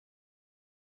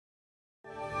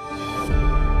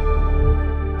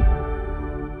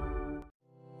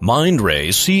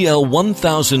Mindray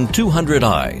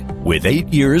CL-1200i. With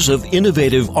 8 years of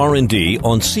innovative R&D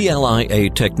on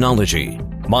CLIA technology,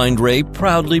 Mindray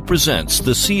proudly presents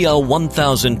the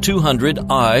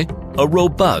CL-1200i, a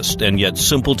robust and yet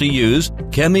simple-to-use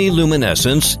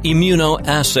chemiluminescence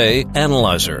immunoassay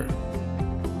analyzer.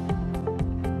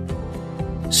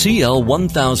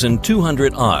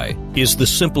 CL-1200i is the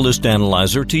simplest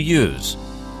analyzer to use.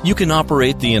 You can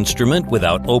operate the instrument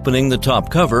without opening the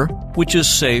top cover, which is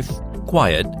safe,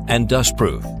 quiet, and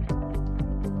dustproof.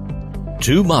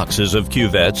 2 boxes of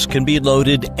cuvettes can be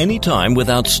loaded anytime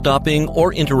without stopping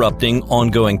or interrupting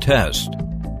ongoing tests.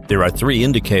 There are 3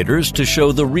 indicators to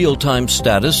show the real-time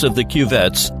status of the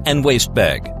cuvettes and waste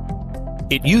bag.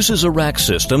 It uses a rack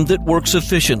system that works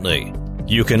efficiently.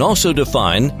 You can also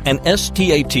define an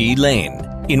STAT lane,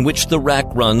 in which the rack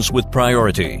runs with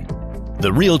priority.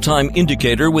 The real-time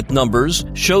indicator with numbers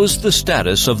shows the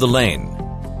status of the lane.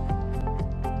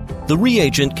 The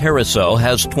reagent carousel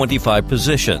has 25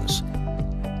 positions,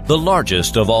 the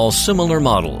largest of all similar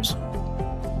models.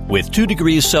 With 2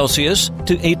 degrees Celsius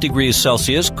to 8 degrees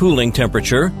Celsius cooling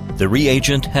temperature, the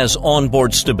reagent has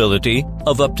onboard stability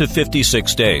of up to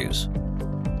 56 days.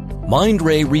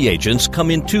 Mindray reagents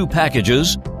come in 2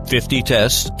 packages, 50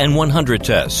 tests and 100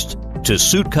 tests, to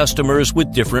suit customers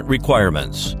with different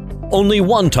requirements. Only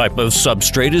one type of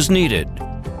substrate is needed.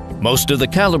 Most of the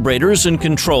calibrators and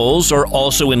controls are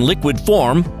also in liquid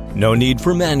form, no need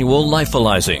for manual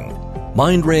lyophilizing.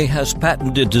 Mindray has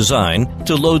patented design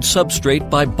to load substrate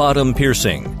by bottom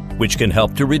piercing, which can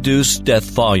help to reduce depth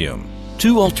volume.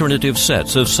 2 alternative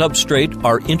sets of substrate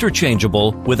are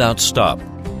interchangeable without stop.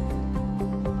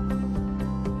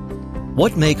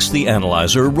 What makes the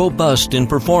analyzer robust in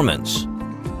performance?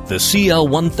 The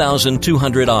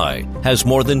CL-1200i has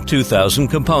more than 2,000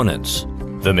 components.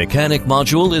 The mechanic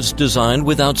module is designed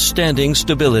with outstanding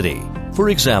stability. For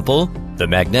example, the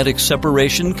magnetic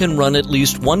separation can run at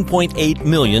least 1.8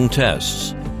 million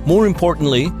tests. More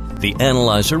importantly, the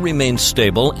analyzer remains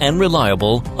stable and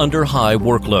reliable under high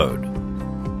workload.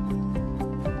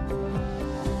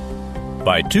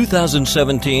 By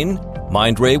 2017,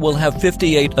 Mindray will have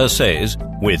 58 assays,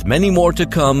 with many more to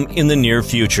come in the near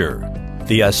future.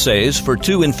 The assays for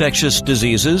 2 infectious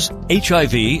diseases,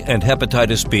 HIV and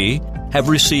hepatitis B, have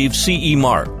received CE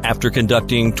mark after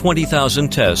conducting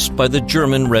 20,000 tests by the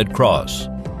German Red Cross.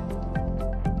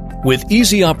 With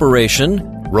easy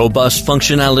operation, robust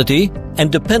functionality, and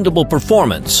dependable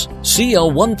performance,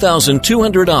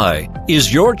 CL-1200i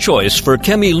is your choice for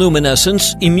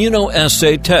chemiluminescence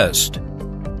immunoassay test.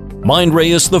 Mindray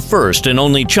is the first and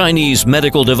only Chinese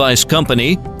medical device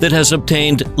company that has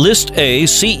obtained List A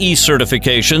CE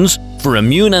certifications for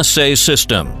immunoassay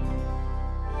system.